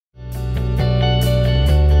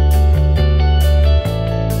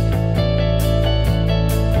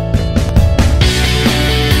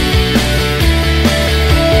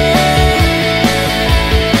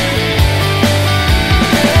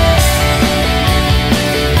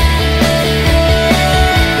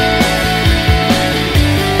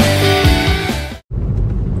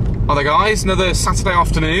Hello guys, another Saturday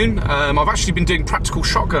afternoon. I've actually been doing practical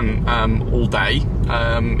shotgun all day.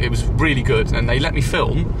 It was really good and they let me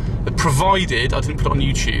film, provided I didn't put it on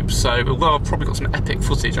YouTube. So although I've probably got some epic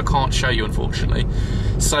footage, I can't show you unfortunately.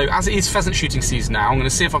 So as it is pheasant shooting season now, I'm going to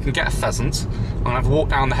see if I can get a pheasant. I'm going to have a walk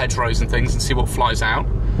down the hedgerows and things and see what flies out.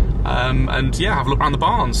 And yeah, have a look around the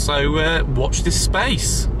barns. So watch this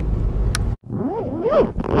space.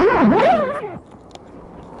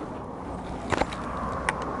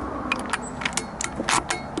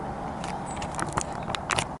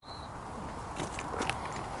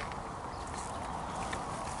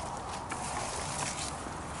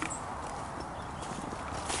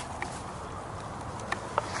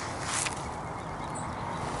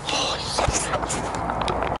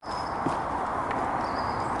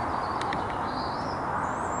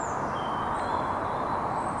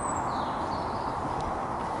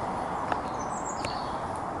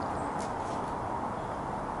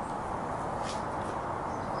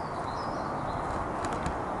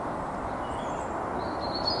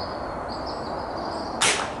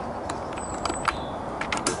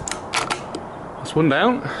 One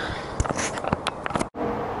down. I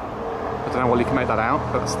don't know how well you can make that out.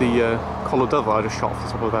 That's the collar dove I just shot off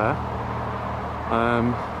the top of there.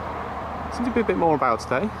 Seems to be a bit more about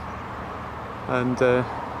today, and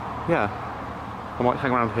yeah, I might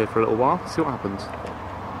hang around here for a little while, see what happens.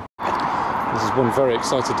 This is one very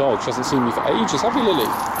excited dog. She hasn't seen me for ages, have you, Lily?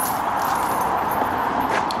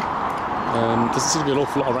 Doesn't seem to be an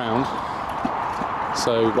awful lot around.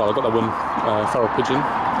 So, well, I've got that one feral pigeon.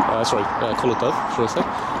 Collared dove, should I say,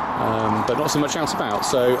 but not so much out about,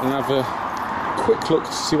 so I'm going to have a quick look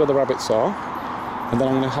to see where the rabbits are, and then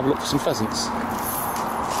I'm going to have a look for some pheasants.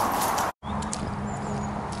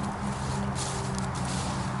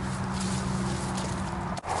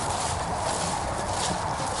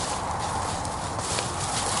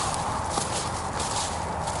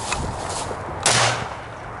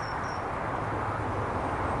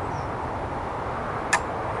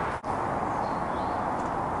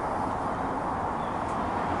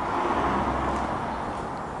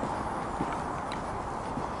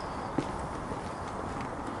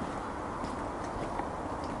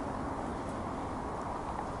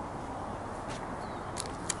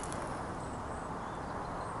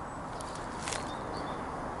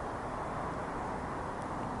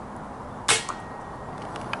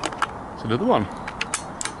 Another one.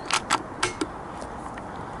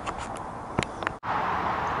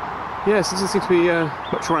 Yeah, so doesn't seem to be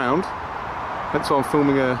much around. That's why I'm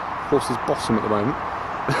filming a horse's bottom at the moment.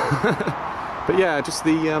 But yeah, just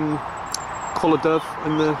the collared dove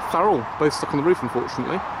and the farrel both stuck on the roof,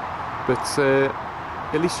 unfortunately. But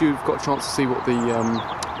at least you've got a chance to see what the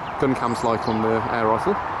gun cam's like on the air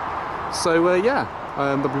rifle. So yeah,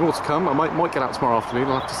 there'll be more to come. I might get out tomorrow afternoon.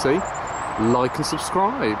 I'll have to see. Like and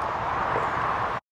subscribe.